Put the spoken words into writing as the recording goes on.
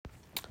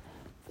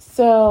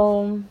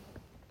So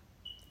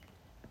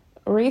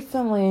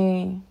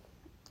recently,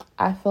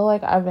 I feel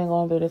like I've been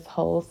going through this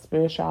whole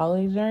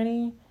spirituality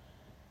journey.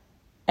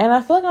 And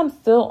I feel like I'm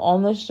still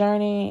on this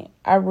journey.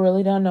 I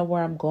really don't know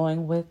where I'm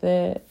going with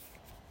it.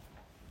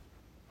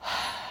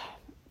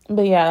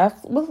 But yeah,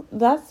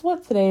 that's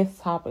what today's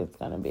topic is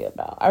going to be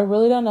about. I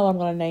really don't know what I'm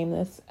going to name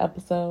this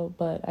episode,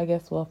 but I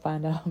guess we'll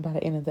find out by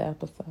the end of the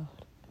episode.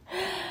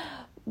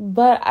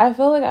 But I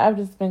feel like I've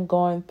just been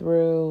going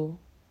through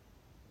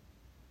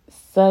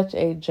such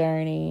a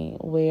journey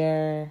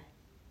where,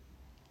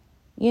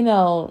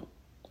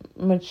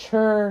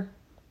 mature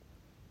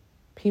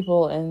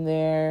people in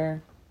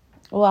their,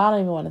 well, I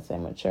don't even want to say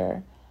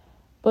mature,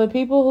 but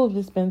people who've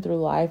just been through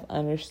life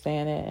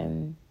understand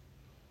it.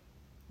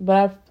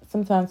 But I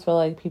sometimes feel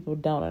like people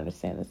don't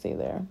understand this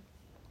either.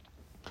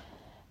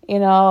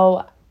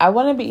 I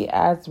want to be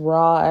as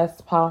raw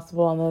as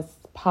possible on this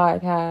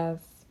podcast.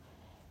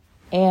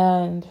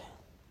 And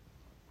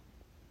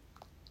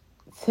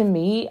to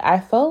me, I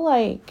feel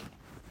like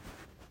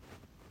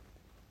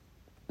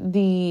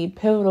the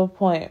pivotal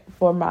point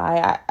for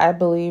I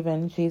believe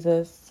in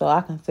Jesus, so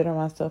I consider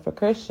myself a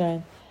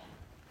Christian.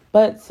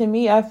 But to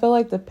me, I feel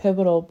like the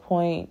pivotal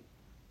point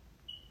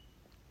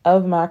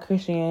of my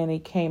Christianity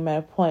came at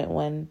a point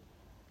when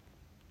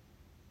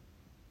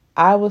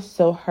I was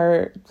so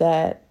hurt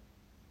that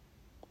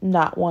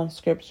not one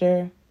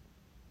scripture,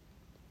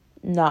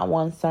 not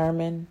one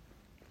sermon,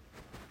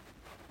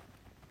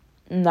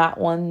 not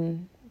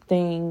one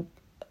thing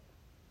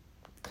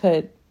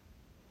could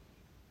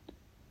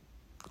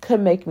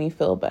make me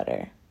feel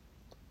better.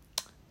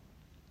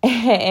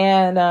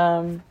 And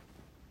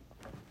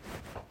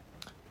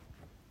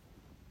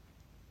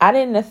I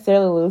didn't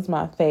necessarily lose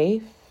my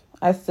faith.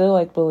 I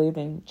still believed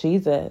in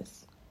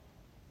Jesus.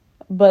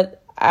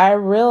 But I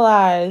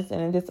realized,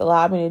 and it just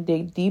allowed me to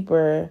dig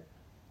deeper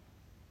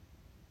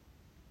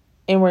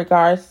in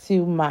regards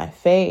to my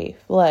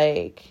faith.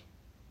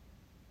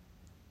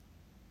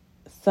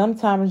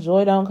 Sometimes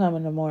joy don't come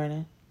in the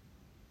morning.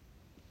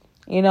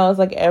 It's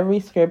like every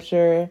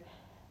scripture,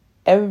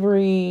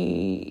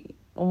 every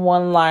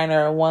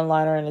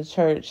one-liner in the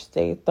church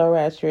they throw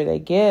at you or they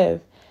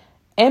give.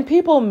 And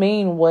people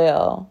mean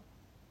well.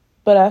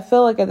 But I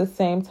feel like at the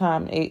same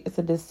time, it's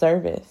a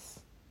disservice.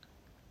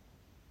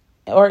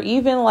 Or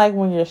even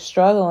when you're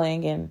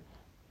struggling and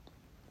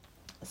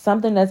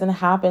something doesn't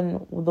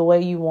happen the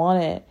way you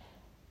want it,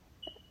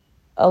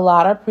 a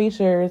lot of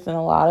preachers and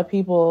a lot of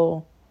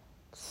people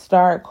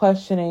start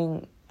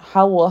questioning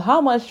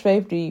how much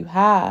faith do you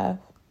have?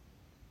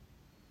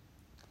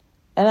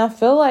 And I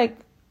feel like,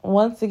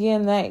 once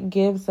again, that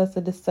gives us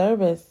a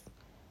disservice.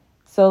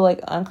 So,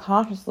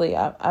 unconsciously,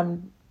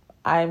 I'm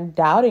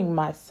doubting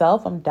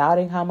myself. I'm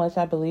doubting how much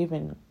I believe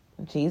in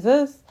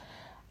Jesus.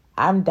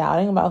 I'm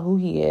doubting about who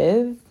he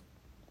is.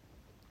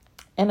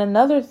 And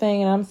another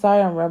thing, and I'm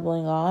sorry I'm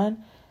rambling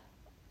on,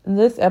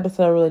 this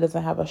episode really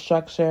doesn't have a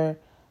structure,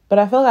 but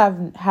I feel like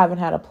I haven't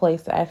had a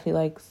place to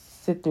actually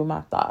sit through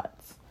my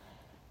thoughts.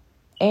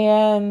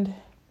 And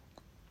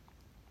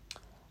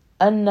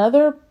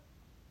another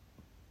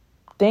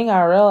thing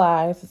I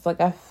realized is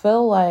I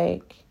feel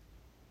like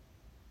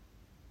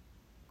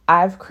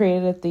I've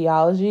created a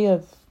theology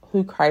of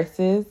who Christ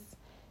is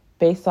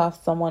based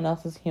off someone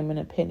else's human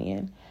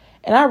opinion.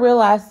 And I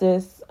realized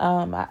this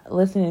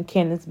listening to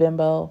Candace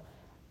Bimbo.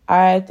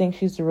 I think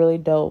she's really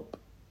dope.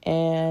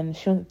 And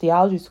she went to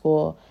theology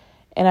school.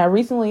 And I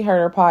recently heard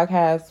her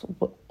podcast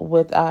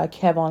with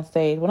Kev on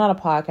Stage. Well, not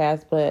a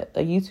podcast, but a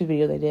YouTube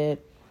video they did.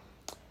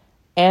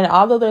 And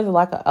although there's a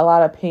lot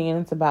of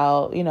opinions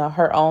about,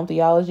 her own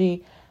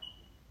theology,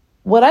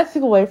 what I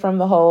took away from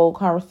the whole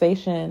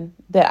conversation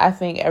that I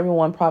think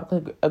everyone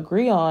probably could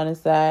agree on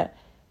is that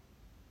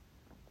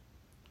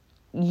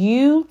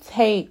you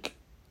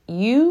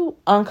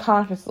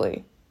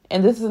unconsciously,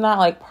 and this is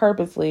not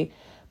purposely,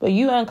 but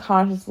you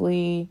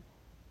unconsciously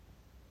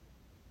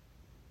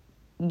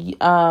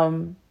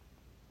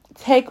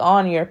take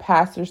on your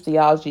pastor's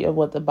theology of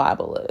what the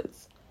Bible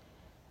is,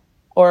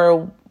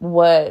 or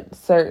what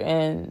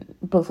certain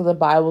books of the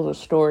Bible or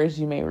stories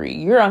you may read.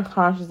 You're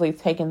unconsciously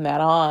taking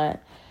that on.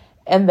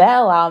 And that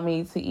allowed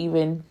me to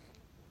even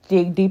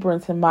dig deeper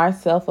into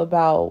myself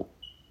about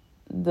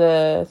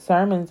the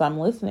sermons I'm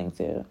listening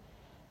to.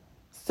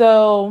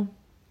 So,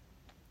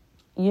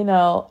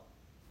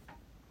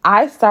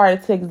 I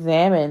started to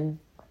examine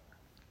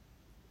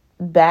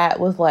that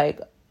with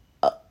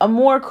a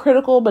more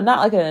critical, but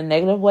not in a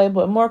negative way,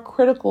 but more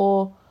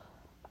critical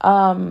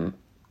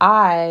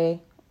eye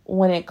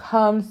when it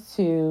comes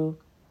to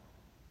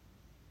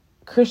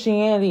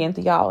Christianity and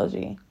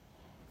theology.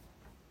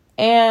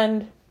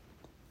 And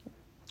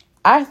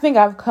I think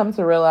I've come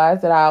to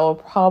realize that I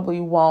probably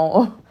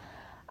won't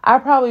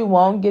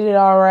get it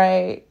all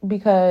right,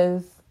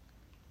 because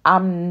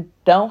I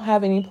don't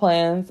have any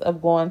plans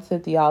of going to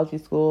theology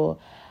school.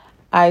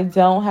 I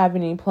don't have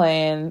any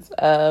plans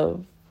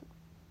of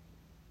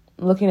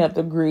looking up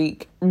the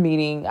Greek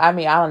meaning. I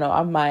mean, I don't know,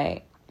 I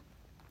might.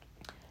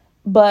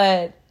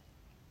 But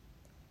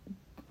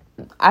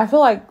I feel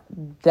like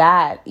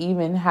that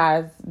even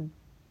has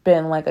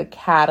been like a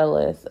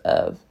catalyst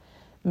of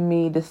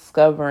me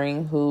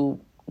discovering who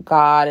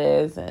God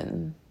is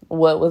and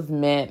what was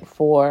meant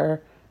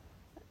for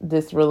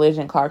this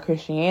religion called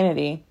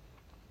Christianity.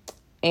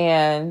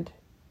 And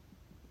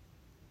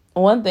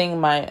one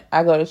thing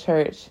I go to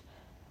church.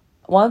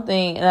 One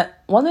thing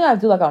I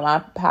do like about my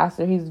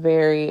pastor, he's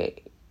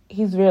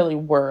really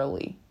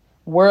worldly,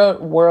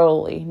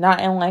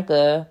 not in like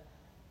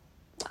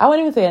I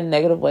wouldn't even say a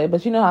negative way,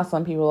 but you know how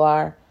some people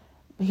are.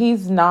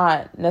 He's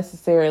not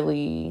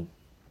necessarily.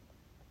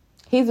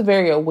 He's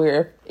very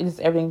aware of just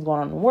everything's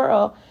going on in the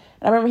world.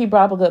 And I remember he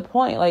brought up a good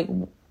point. Like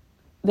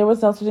there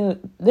was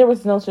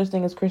no such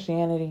thing as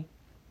Christianity,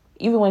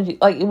 even when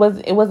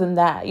it wasn't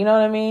that. You know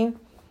what I mean?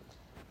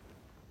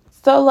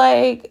 So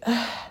like,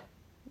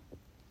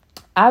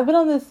 I've been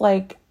on this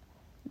like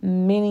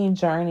mini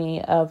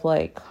journey of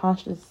like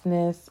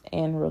consciousness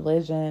and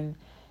religion,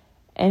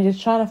 and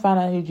just trying to find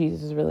out who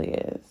Jesus really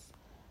is.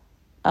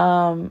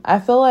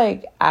 I feel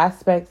like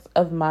aspects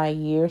of my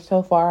year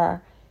so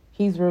far,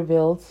 he's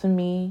revealed to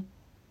me,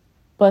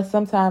 but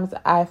sometimes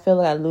I feel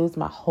like I lose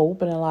my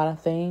hope in a lot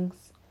of things.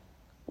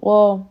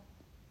 Well,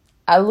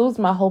 I lose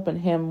my hope in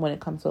him when it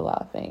comes to a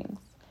lot of things,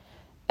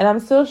 and I'm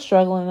still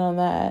struggling on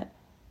that.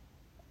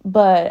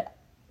 But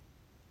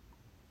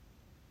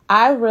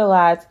I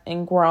realized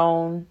and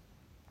grown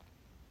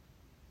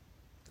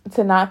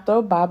to not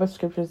throw Bible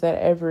scriptures at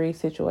every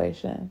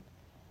situation.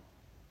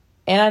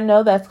 And I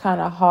know that's kind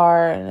of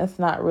hard, and it's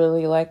not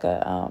really like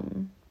a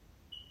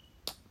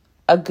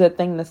good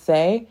thing to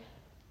say.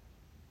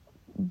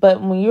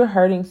 But when you're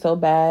hurting so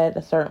bad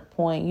at a certain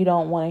point, you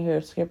don't want to hear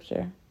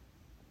scripture.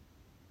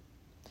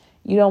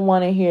 You don't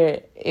want to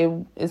hear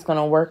it's going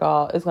to work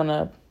out.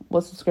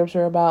 What's the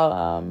scripture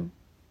about?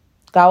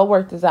 God will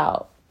work this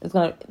out. It's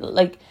going to,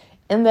 like,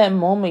 in that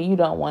moment, you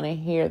don't want to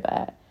hear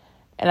that.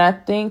 And I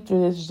think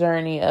through this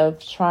journey of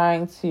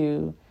trying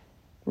to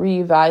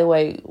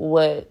reevaluate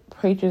what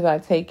preachers I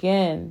take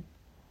in,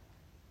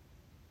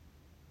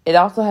 it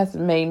also has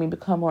made me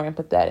become more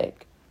empathetic.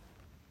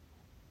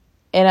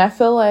 And I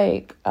feel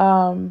like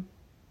that's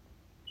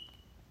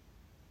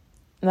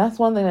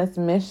one thing that's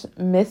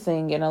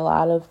missing in a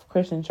lot of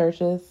Christian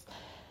churches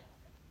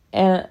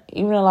and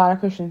even a lot of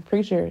Christian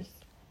preachers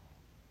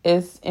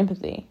is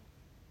empathy.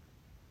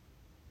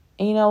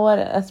 And you know what?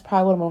 That's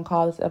probably what I'm going to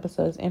call this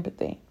episode, is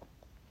empathy.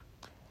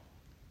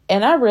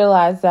 And I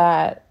realized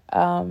that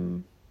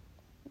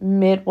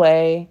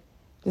midway,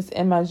 just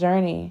in my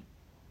journey,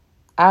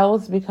 I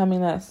was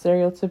becoming that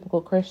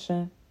stereotypical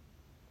Christian.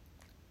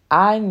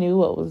 I knew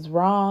what was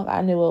wrong.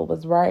 I knew what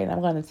was right. And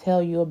I'm going to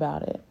tell you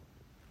about it.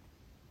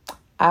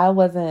 I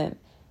wasn't,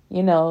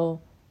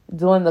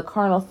 doing the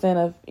carnal sin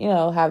of,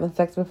 having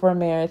sex before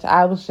marriage.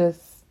 I was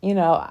just,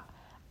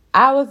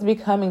 I was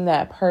becoming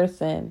that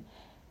person.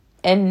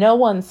 And no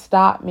one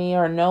stopped me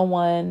or no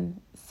one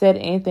said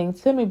anything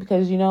to me,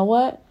 because you know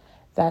what?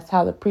 That's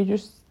how the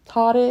preachers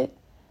taught it.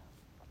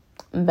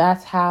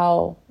 That's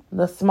how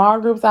the small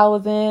groups I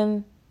was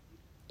in,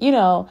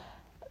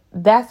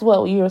 that's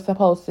what you were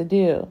supposed to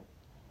do.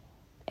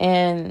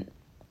 And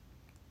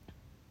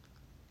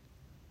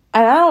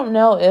I don't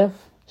know if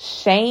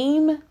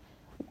shame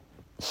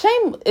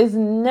is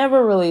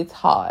never really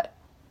taught.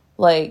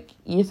 Like,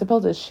 you're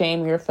supposed to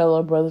shame your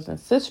fellow brothers and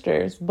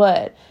sisters,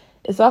 but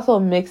it's also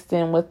mixed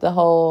in with the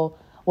whole,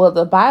 well,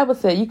 the Bible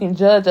said you can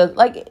judge us.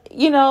 Like,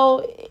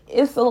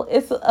 it's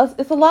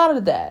a lot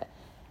of that.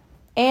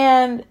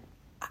 And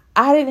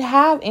I didn't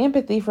have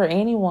empathy for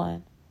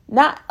anyone.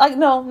 Not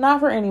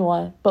for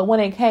anyone. But when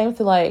it came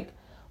to like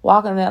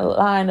walking that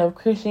line of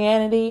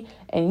Christianity,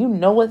 and you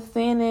know what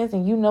sin is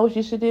and you know what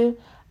you should do,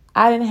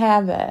 I didn't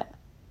have that.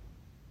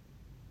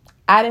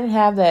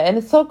 And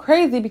it's so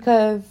crazy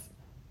because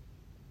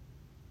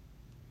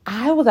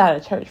I was out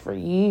of church for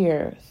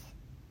years.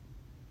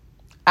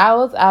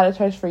 But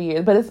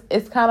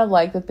it's kind of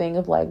like the thing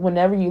of like,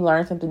 whenever you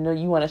learn something new,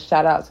 you want to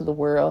shout out to the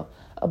world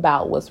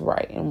about what's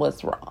right and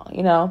what's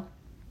wrong,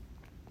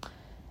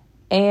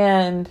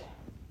 And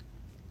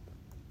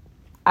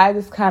I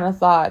just kind of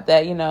thought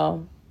that,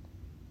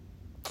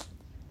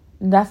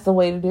 that's the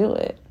way to do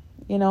it.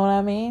 You know what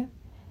I mean?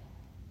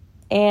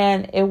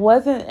 And it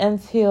wasn't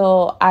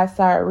until I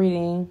started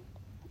reading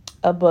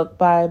a book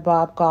by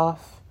Bob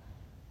Goff,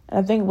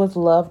 and I think it was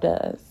Love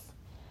Does.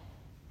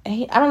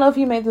 And I don't know if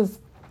he made this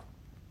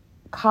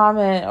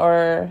comment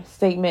or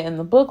statement in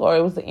the book, or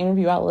it was the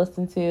interview I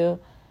listened to,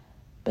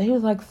 but he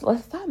was like,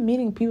 let's stop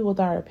meeting people with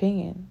our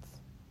opinions.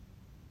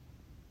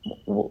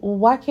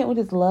 Why can't we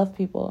just love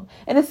people?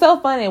 And it's so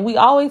funny.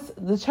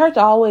 The church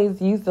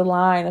always used the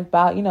line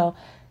about,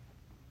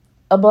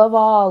 above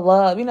all,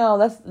 love.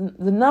 That's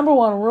the number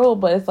one rule,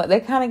 but it's like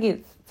they kind of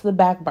get to the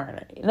back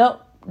burner.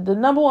 The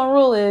number one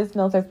rule is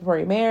no sex before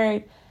you're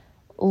married.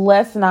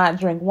 Let's not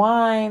drink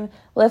wine.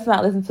 Let's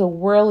not listen to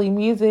worldly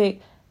music.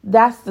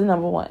 That's the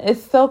number one.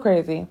 It's so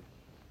crazy.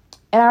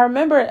 And I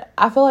remember,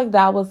 I feel like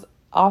that was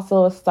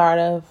also a start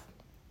of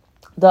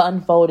the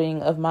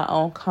unfolding of my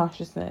own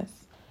consciousness.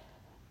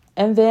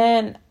 And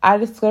then I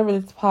discovered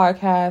this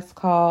podcast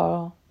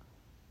called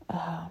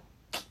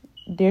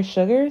Dear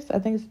Sugars. I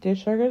think it's Dear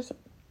Sugars.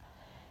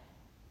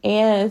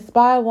 And it's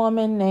by a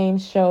woman named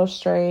Cheryl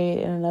Strayed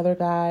and another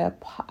guy.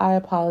 I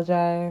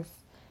apologize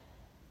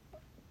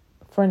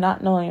for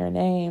not knowing her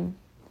name.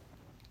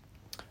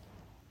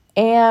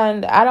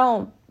 And I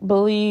don't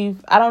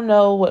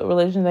know what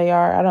religion they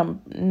are. I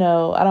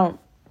don't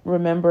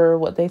remember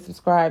what they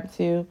subscribe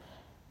to.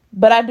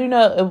 But I do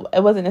know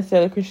it wasn't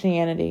necessarily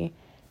Christianity.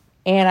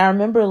 And I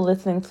remember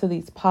listening to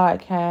these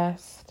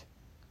podcasts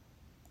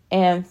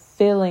and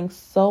feeling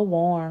so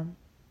warm.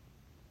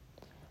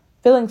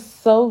 Feeling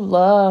so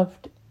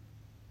loved.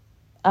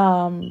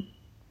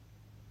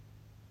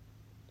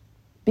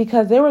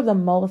 Because they were the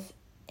most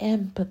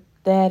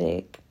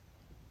empathetic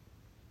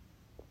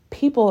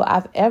people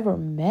I've ever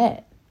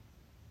met.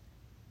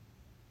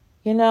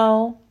 You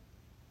know?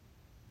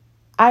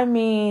 I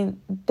mean,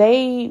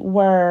 they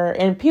were,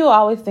 and people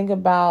always think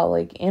about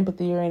like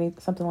empathy or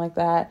something like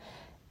that.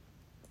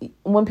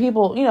 When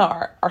people,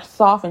 are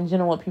soft and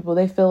gentle with people,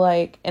 they feel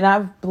like, and I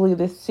believe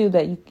this too,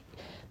 when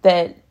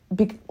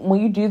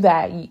you do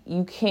that,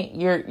 you can't,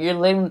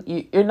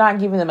 you're not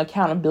giving them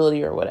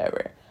accountability or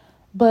whatever.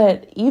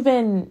 But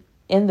even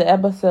in the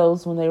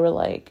episodes when they were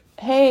like,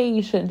 hey,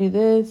 you shouldn't do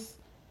this,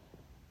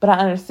 but I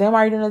understand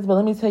why you're doing this, but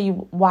let me tell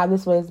you why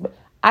this way is.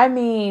 I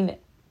mean,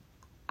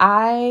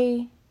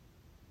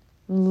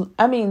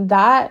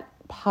 that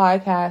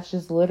podcast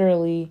just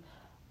literally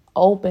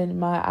opened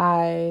my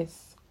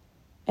eyes.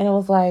 And it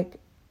was like,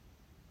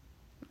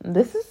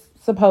 this is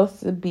supposed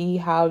to be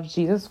how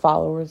Jesus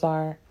followers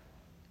are.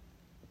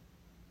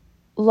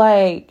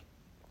 Like,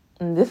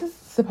 this is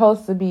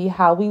supposed to be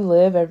how we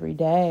live every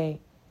day.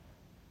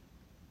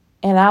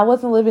 And I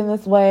wasn't living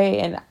this way.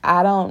 And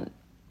I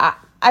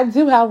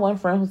do have one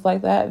friend who's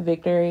like that,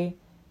 Victory.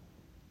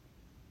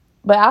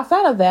 But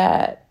outside of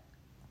that,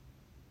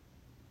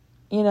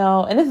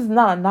 and this is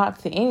not a knock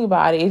to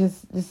anybody.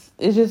 It's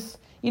just,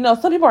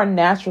 some people are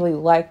naturally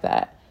like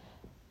that.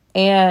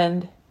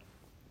 And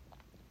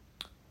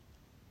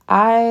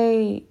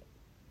it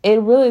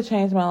really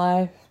changed my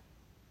life.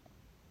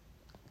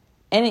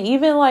 And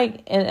even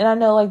and I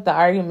know the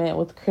argument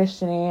with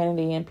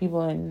Christianity and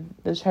people in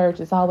the church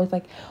is always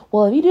like,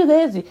 well, if you do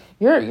this,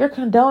 you're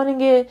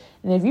condoning it.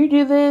 And if you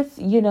do this,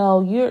 you're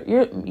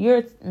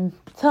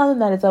telling them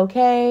that it's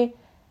okay.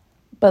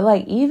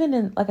 But even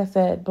in, like I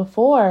said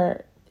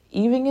before,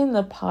 even in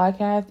the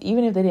podcast,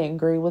 even if they didn't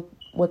agree with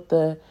what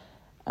the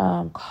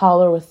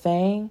caller was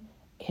saying,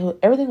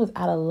 everything was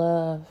out of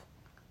love.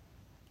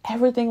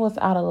 Everything was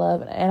out of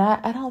love. And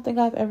I don't think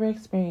I've ever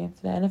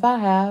experienced that. And if I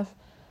have,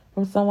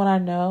 from someone I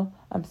know,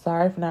 I'm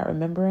sorry for not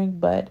remembering.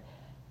 But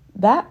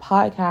that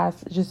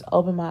podcast just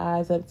opened my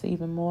eyes up to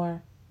even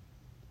more.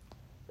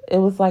 It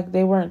was like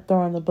they weren't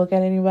throwing the book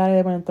at anybody.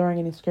 They weren't throwing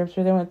any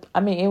scripture.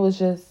 It was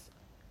just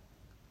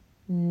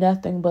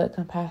nothing but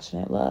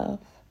compassionate love.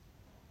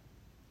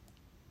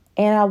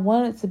 And I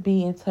wanted to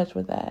be in touch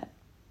with that.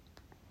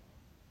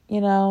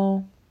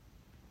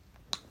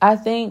 I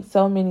think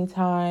so many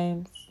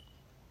times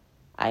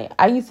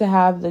I used to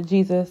have the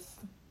Jesus,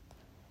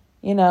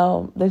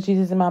 the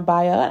Jesus in my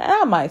bio, and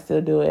I might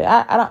still do it.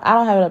 I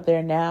don't have it up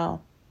there now.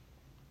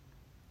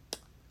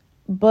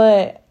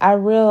 But I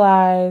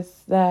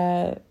realized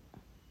I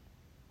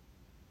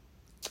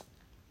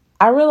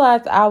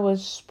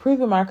was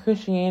proving my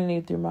Christianity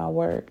through my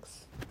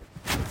works.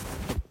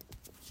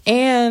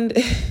 And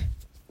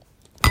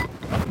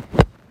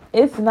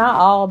it's not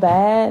all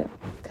bad.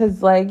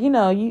 Because,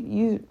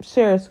 you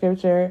share a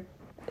scripture,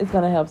 it's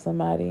going to help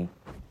somebody.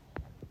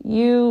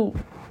 You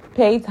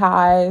pay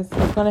tithes,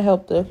 it's going to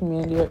help the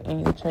community or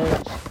in your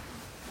church.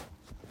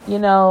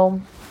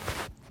 So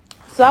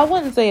I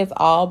wouldn't say it's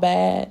all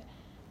bad.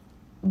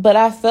 But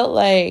I felt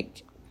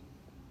like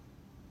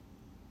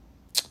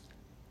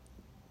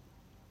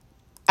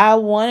I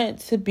wanted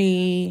to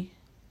be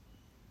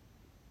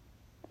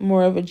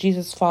more of a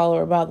Jesus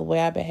follower by the way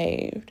I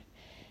behaved.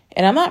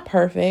 And I'm not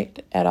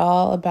perfect at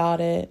all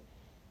about it.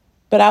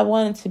 But I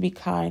wanted to be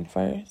kind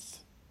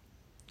first.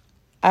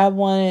 I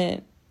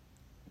wanted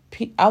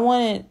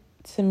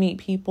to meet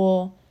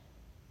people.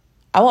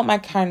 I want my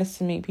kindness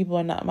to meet people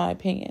and not my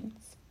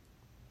opinions.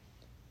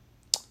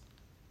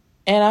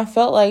 And I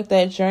felt like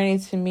that journey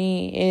to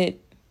me, it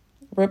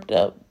ripped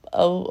up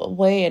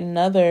away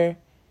another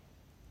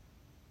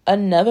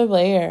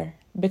layer.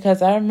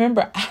 Because I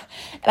remember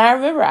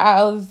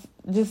I was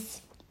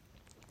just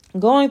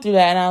going through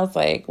that and I was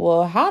like,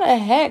 well, how the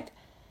heck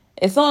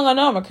is someone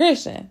gonna know I'm a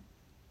Christian?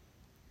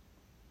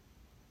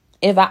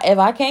 If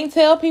I can't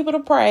tell people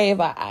to pray, if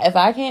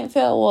I can't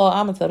tell, well,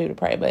 I'm gonna tell people to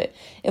pray. But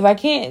if I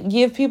can't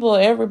give people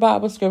every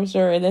Bible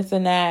scripture and this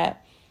and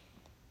that,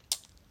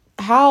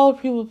 how are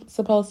people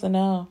supposed to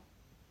know?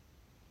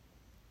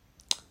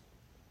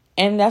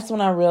 And that's when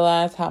I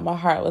realized how my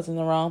heart was in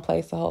the wrong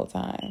place the whole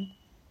time.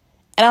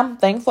 And I'm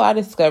thankful I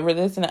discovered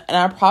this, and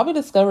I probably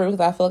discovered it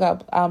because I feel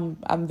like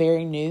I'm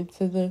very new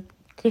to the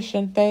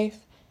Christian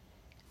faith,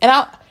 and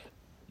I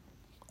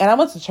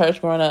went to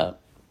church growing up.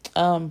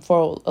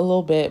 for a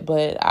little bit,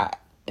 but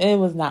it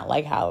was not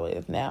like how it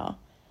is now.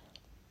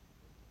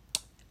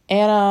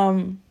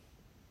 And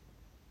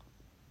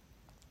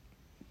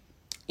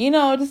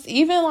just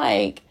even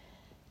like,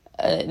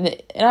 and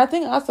I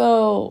think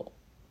also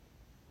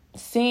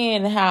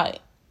seeing how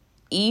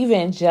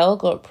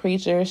evangelical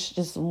preachers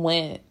just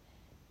bend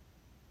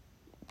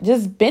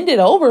it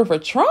over for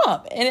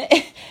Trump. And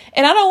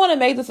I don't want to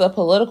make this a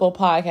political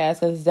podcast,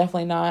 because it's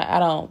definitely not. I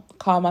don't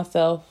call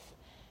myself,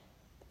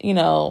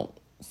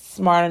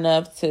 smart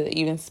enough to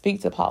even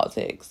speak to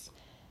politics.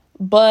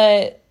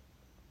 But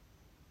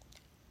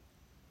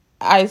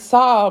I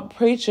saw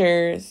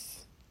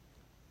preachers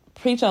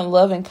preach on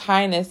love and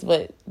kindness,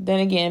 but then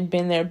again,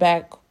 bend their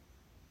back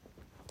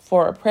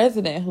for a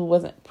president who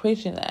wasn't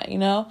preaching that,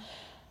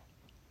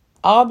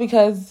 all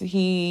because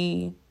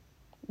he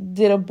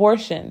did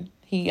abortion.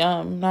 He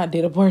not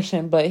did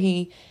abortion, but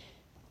he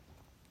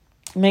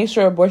made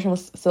sure abortion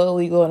was still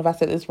illegal. And if I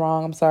said this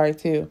wrong, I'm sorry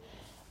too.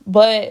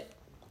 But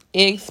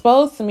it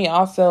exposed to me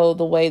also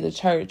the way the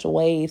church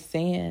weighs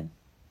sin.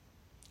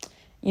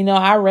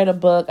 I read a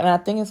book, and I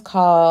think it's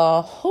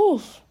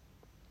called,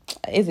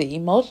 is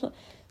it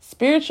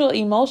spiritual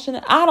emotion?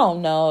 I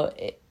don't know.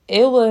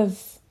 It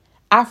was,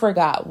 I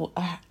forgot.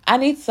 I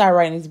need to start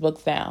writing these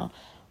books down.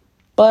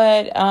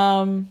 But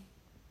I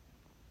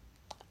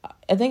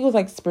think it was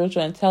like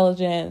spiritual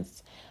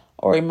intelligence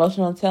or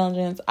emotional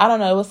intelligence. I don't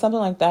know. It was something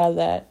like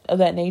that, of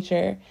that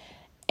nature.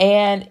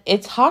 And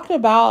it talked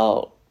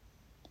about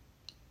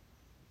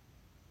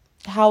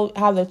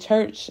how the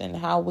church and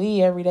how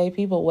we everyday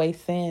people weigh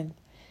sin.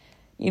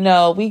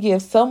 We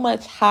give so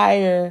much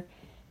higher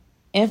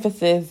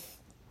emphasis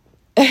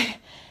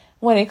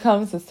when it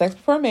comes to sex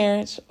before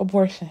marriage,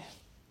 abortion.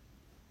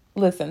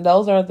 Listen,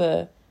 those are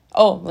let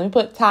me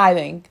put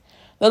tithing.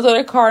 Those are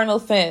the cardinal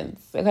sins,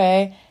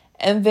 okay?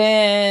 And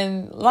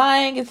then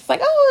lying, it's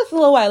like, it's a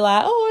little white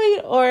lie.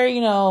 Or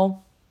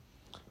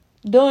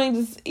doing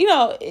just,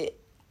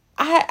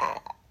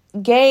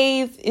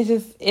 gays,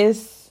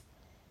 it's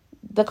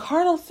the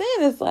cardinal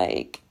sin is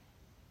like,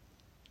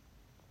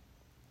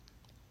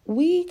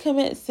 we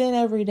commit sin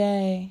every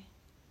day.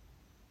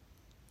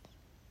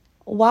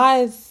 Why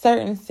is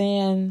certain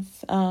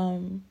sins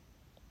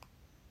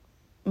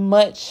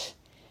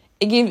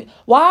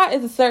why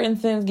is a certain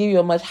sins give you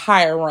a much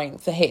higher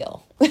rank to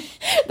hell?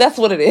 That's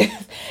what it is.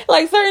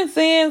 Like certain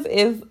sins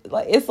is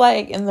like, it's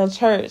like in the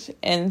church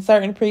and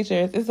certain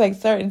preachers, it's like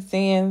certain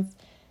sins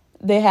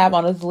they have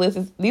on his list.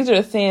 These are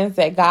the sins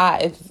that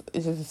God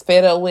is just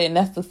fed up with, and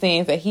that's the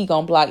sins that he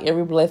gonna block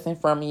every blessing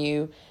from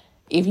you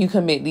if you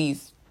commit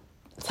these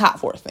top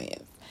 4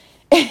 sins.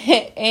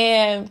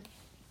 And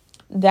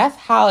that's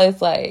how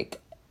it's like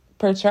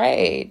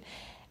portrayed.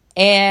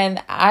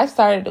 And I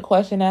started to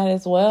question that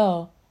as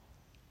well.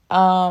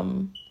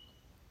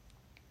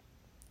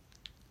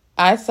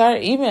 I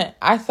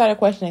started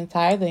questioning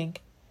tithing.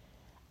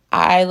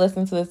 I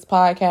listened to this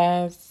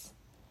podcast.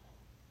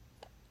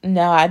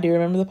 Now I do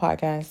remember the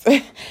podcast.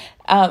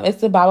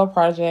 It's the Bible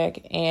Project,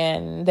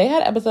 and they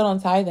had an episode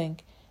on tithing,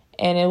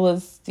 and it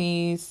was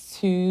these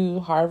 2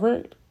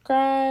 Harvard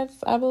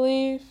grads, I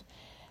believe,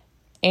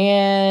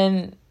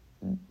 and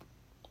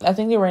I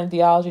think they were in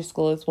theology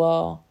school as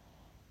well.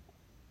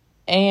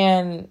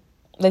 And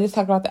they just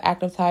talked about the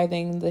act of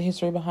tithing, the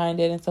history behind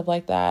it, and stuff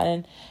like that.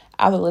 And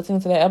after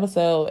listening to that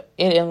episode,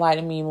 it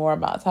enlightened me more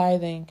about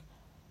tithing.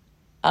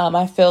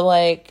 I feel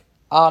like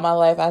all my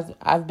life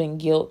I've been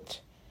guilt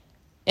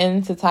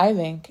into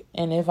tithing,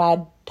 and if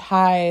I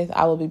tithe,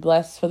 I will be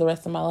blessed for the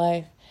rest of my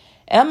life.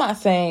 And I'm not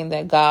saying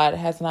that God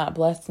has not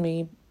blessed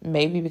me,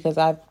 maybe because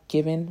I've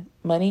given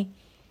money,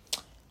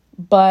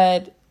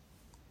 but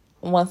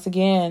once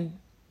again,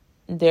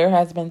 there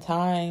has been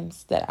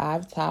times that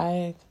I've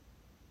tithed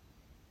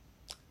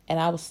and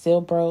I was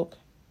still broke.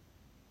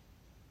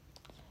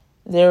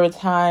 There were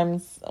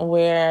times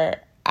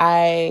where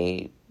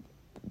I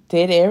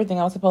did everything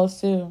I was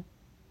supposed to.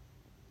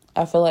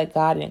 I feel like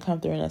God didn't come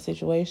through in that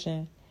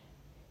situation.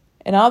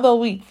 And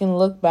although I can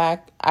look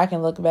back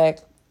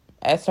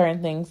at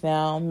certain things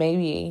now,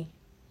 maybe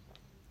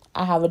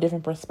I have a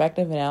different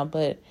perspective now,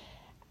 but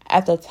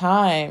at the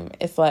time,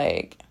 it's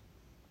like,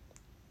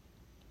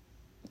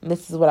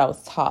 this is what I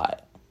was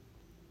taught.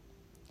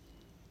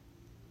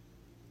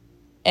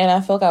 And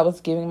I felt like I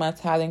was giving my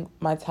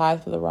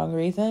tithe for the wrong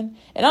reason.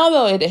 And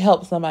although it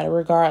helped somebody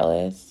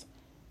regardless,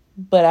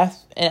 but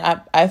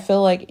I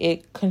feel like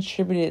it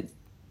contributed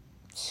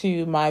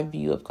to my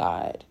view of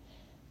God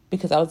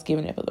because I was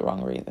giving it for the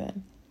wrong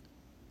reason.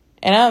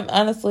 And I'm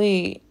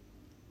honestly,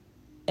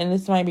 and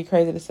this might be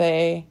crazy to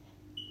say,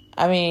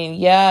 I mean,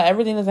 yeah,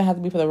 everything doesn't have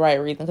to be for the right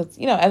reason. Because,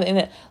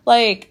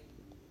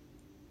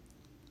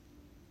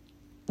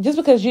 just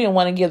because you didn't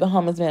want to give the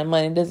homeless man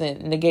money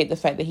doesn't negate the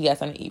fact that he got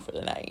something to eat for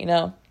the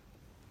night,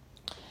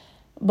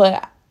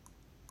 But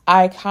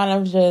I kind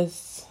of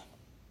just,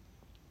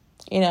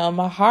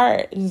 my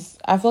heart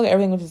I feel like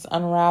everything was just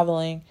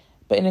unraveling,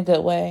 but in a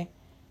good way.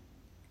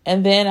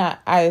 And then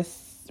I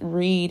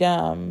read,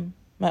 one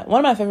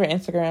of my favorite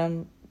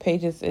Instagram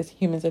pages is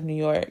Humans of New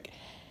York.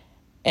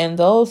 And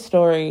those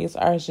stories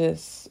are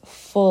just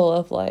full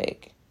of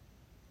like,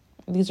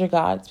 these are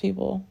God's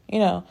people,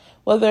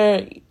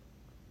 whether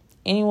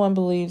anyone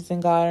believes in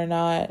God or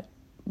not.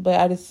 But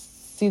I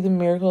just see the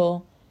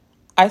miracle.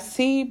 I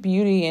see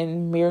beauty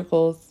in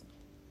miracles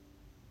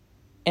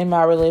in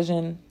my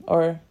religion,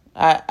 or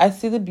I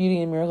see the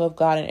beauty and miracle of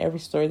God in every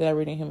story that I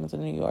read in Humans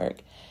in New York,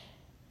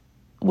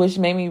 which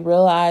made me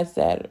realize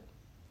that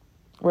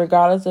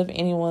regardless of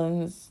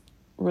anyone's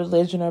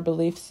religion or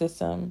belief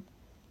system,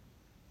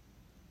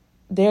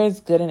 there's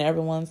good in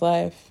everyone's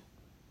life.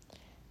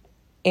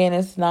 And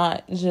it's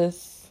not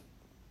just,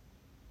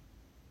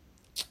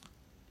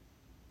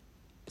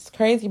 it's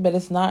crazy, but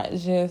it's not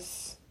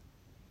just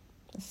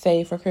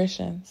saved for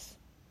Christians.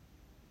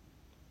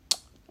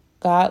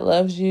 God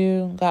loves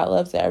you. God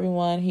loves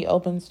everyone. He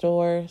opens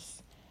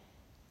doors.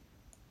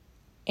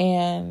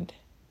 And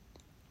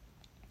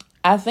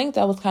I think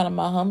that was kind of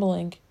my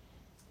humbling.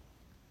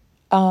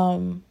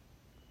 And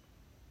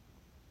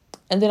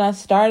then I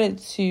started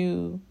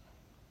to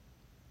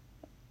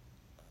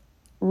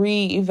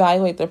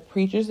reevaluate the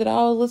preachers that I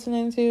was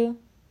listening to.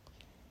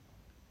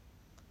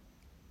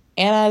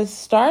 And I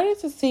started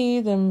to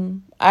see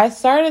them. I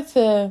started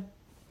to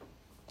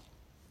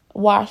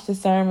watch the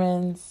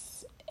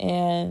sermons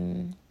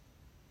and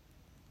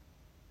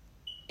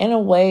in a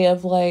way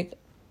of like,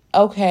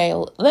 okay,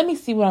 let me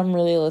see what I'm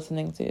really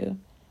listening to.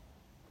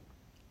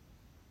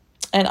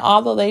 And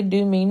although they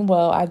do mean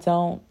well, I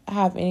don't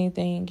have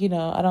anything,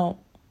 I don't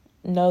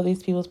know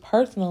these people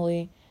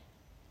personally,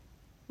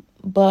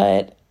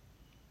 but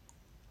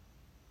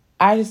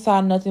I just saw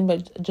nothing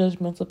but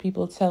judgmental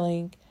people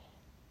telling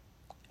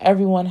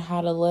everyone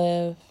how to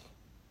live.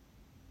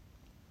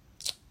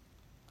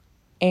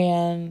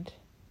 And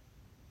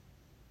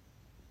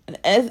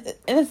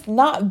it's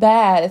not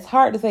bad. It's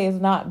hard to say it's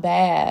not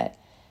bad.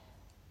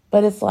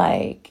 But it's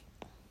like,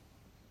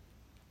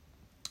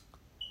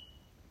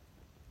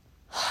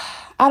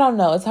 I don't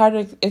know. It's hard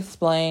to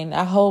explain.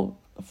 I hope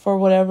for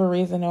whatever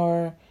reason,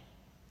 or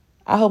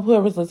I hope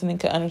whoever's listening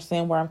can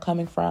understand where I'm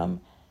coming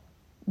from.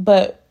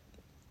 But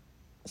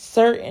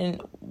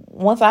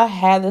once I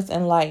had this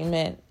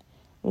enlightenment,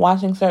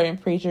 watching certain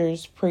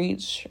preachers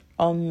preach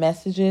on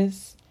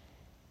messages,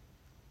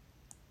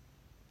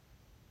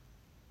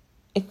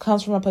 it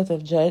comes from a place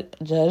of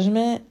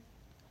judgment.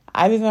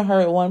 I've even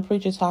heard one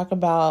preacher talk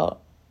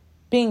about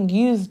being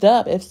used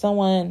up if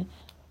someone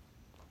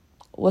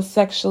was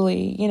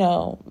sexually,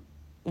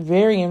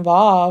 very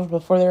involved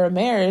before they were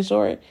married,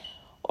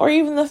 or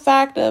even the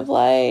fact of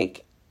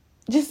like,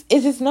 it's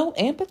just no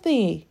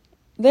empathy.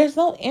 There's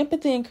no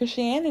empathy in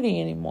Christianity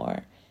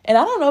anymore. And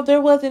I don't know if there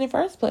was in the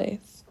first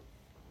place.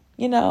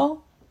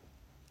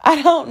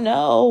 I don't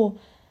know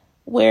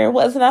where it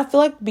was. And I feel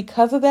like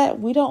because of that,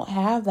 we don't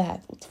have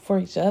that for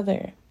each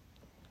other.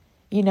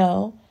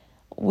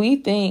 We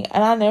think,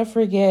 and I'll never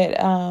forget,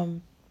 I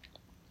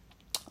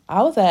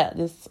was at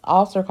this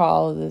altar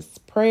call, this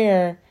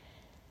prayer,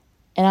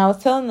 and I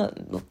was telling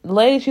the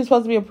lady she's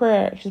supposed to be a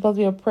prayer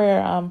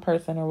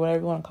person, or whatever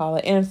you want to call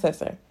it,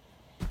 intercessor.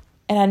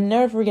 And I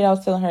never forget, I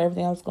was telling her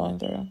everything I was going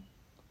through.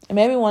 And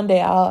maybe one day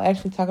I'll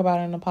actually talk about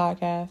it in a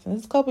podcast. And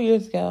this is a couple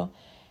years ago.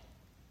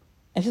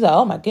 And she's like,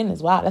 oh my goodness,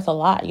 wow, that's a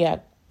lot. Yeah.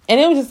 And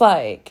it was just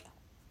like,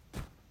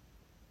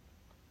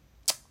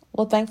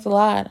 well, thanks a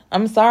lot.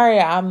 I'm sorry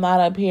I'm not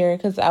up here,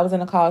 because I was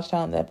in a college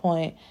town at that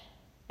point.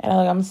 And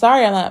I'm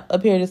sorry I'm not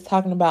up here just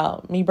talking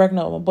about me breaking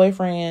up with my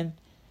boyfriend.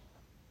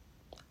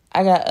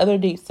 I got other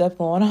deep stuff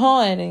going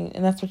on,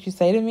 and that's what you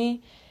say to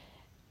me.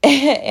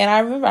 And I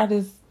remember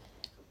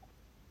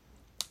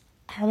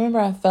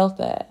I felt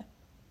that.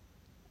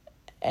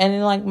 And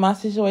then my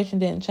situation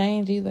didn't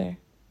change either.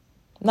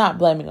 Not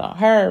blaming on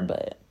her,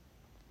 but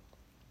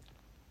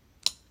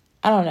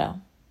I don't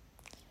know.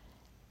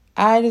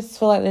 I just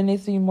feel like there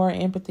needs to be more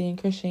empathy in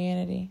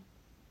Christianity.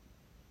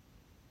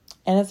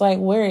 And it's like,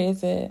 where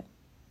is it?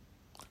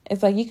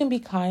 It's like, you can be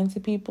kind to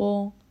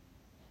people.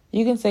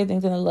 You can say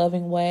things in a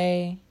loving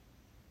way.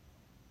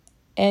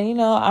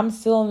 And, I'm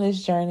still on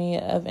this journey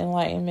of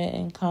enlightenment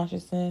and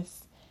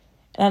consciousness.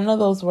 And I know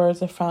those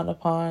words are frowned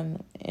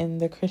upon in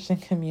the Christian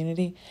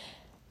community.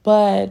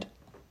 But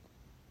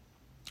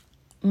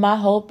my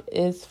hope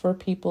is for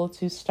people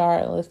to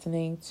start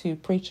listening to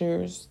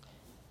preachers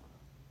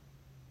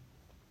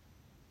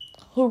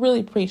who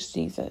really preach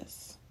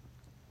Jesus.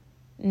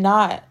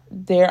 Not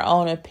their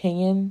own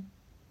opinion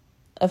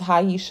of how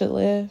you should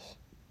live.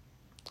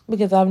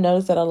 Because I've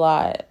noticed that a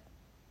lot.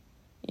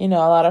 A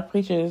lot of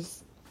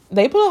preachers,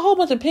 they put a whole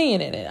bunch of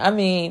opinion in it. I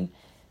mean,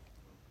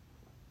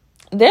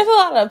 there's a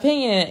lot of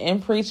opinion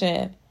in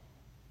preaching.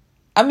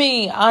 I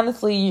mean,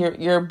 honestly,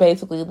 you're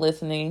basically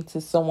listening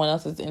to someone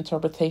else's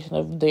interpretation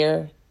of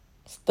their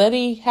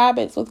study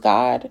habits with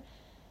God.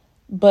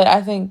 But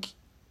I think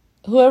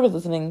whoever's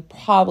listening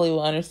probably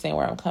will understand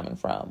where I'm coming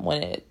from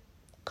when it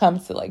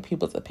comes to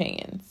people's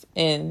opinions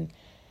to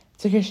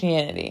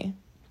Christianity.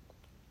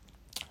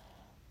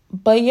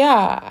 But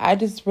yeah, I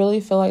just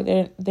really feel like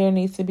there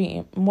needs to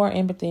be more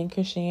empathy in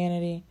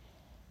Christianity.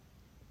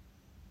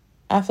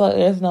 I feel like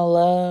there's no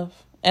love.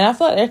 And I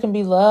feel like there can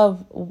be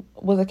love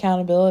with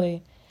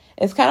accountability.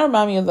 It's kind of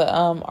remind me of the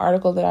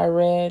article that I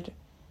read,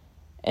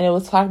 and it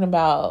was talking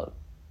about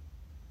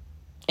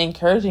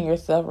encouraging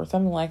yourself or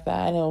something like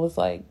that. And it was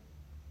like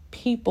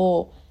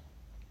people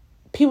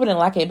didn't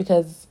like it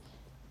because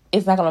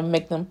it's not going to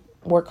make them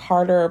work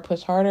harder or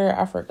push harder.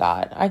 I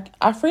forgot. I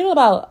read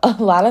about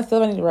a lot of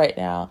stuff right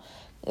now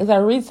because I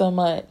read so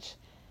much.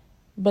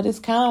 But it's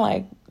kind of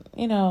like,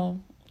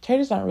 church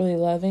is not really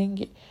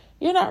loving.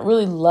 You're not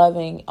really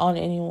loving on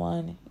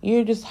anyone.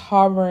 You're just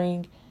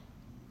harboring.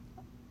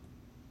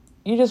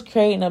 You're just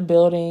creating a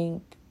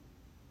building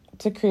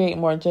to create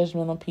more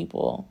judgmental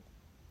people.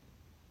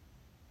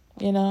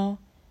 And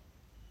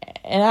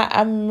I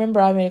remember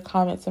I made a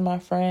comment to my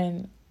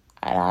friend,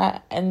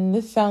 and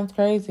this sounds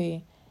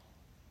crazy,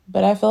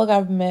 but I feel like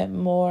I've met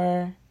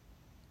more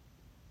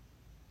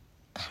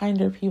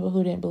kinder people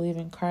who didn't believe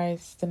in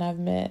Christ than I've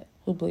met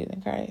who believe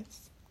in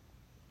Christ.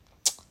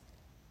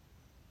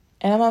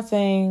 And I'm not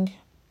saying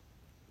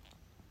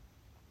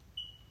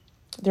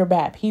they're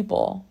bad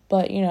people,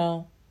 but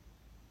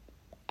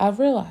I've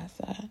realized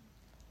that.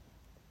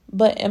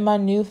 But in my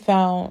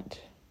newfound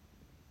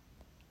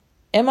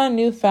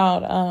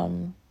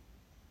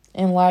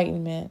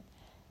enlightenment,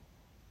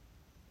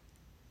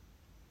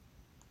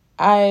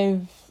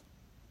 I've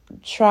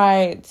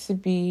tried to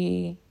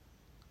be,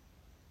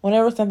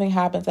 whenever something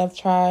happens, I've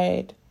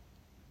tried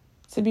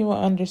to be more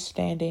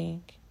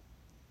understanding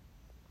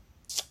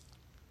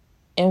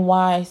in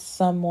why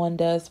someone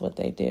does what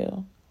they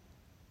do.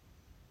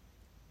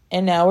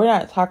 And now we're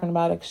not talking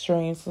about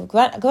extremes,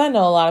 because I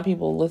know a lot of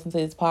people listen to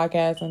this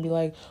podcast and be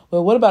like,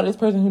 well, what about this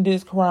person who did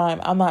this crime?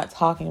 I'm not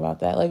talking about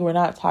that. Like, we're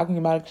not talking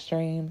about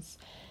extremes.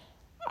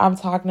 I'm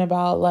talking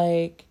about,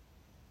 like,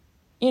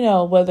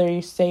 whether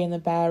you stay in a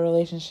bad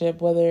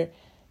relationship, whether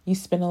you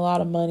spend a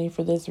lot of money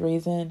for this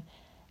reason.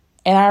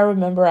 And I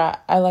remember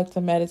I like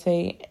to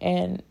meditate,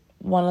 and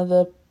one of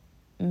the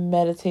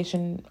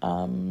meditation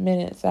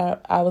minutes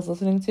I was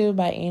listening to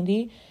by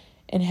Andy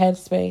in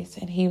Headspace,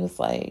 and he was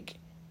like,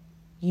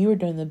 you were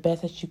doing the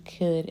best that you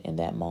could in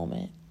that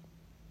moment.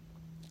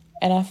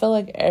 And I feel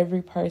like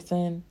every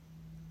person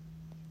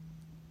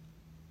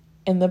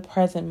in the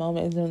present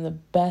moment is doing the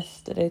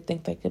best that they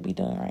think they could be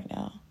doing right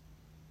now.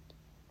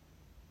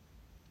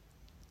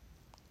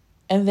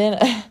 And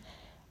then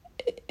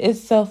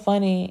it's so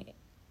funny.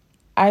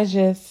 I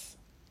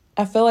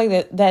feel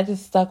like that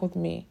just stuck with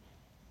me.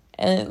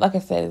 And like I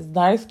said, it's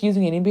not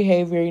excusing any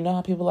behavior,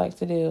 how people like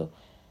to do.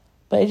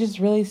 But it just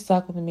really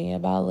stuck with me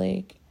about,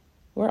 like,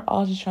 we're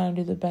all just trying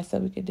to do the best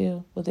that we could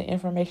do with the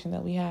information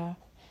that we have.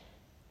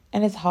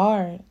 And it's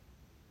hard.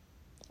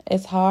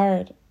 It's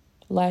hard.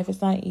 Life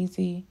is not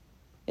easy.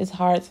 It's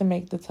hard to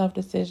make the tough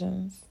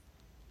decisions.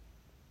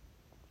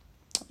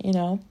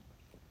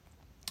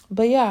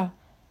 But yeah,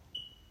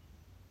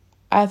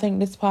 I think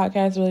this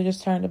podcast really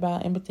just turned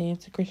about empathy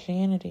into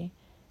Christianity.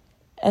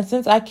 And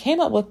since I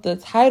came up with the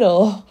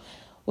title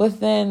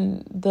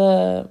within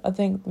the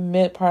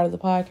mid part of the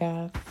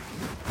podcast,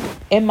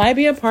 it might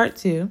be a part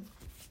 2.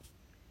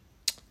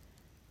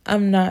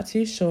 I'm not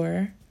too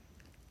sure.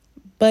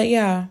 But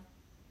yeah,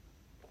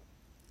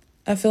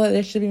 I feel like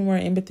there should be more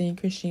empathy in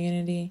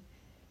Christianity.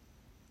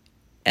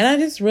 And I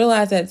just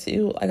realized that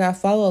too. Like, I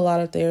follow a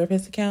lot of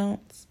therapist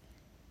accounts.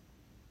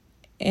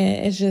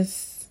 And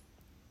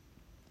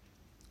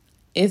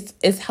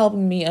it's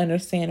helping me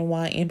understand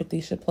why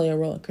empathy should play a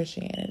role in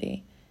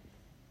Christianity.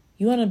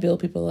 You want to build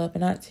people up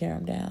and not tear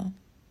them down.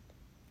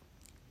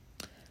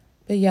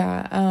 But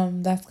yeah,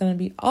 that's going to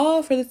be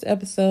all for this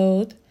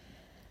episode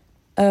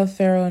of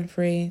Pharaoh and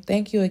Free.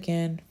 Thank you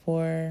again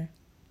for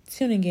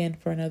tuning in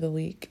for another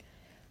week.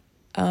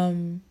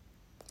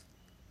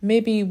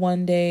 Maybe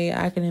one day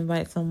I can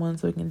invite someone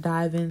so we can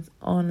dive in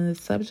on this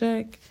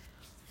subject,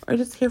 or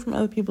just hear from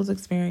other people's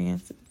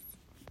experiences.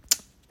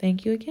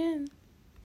 Thank you again.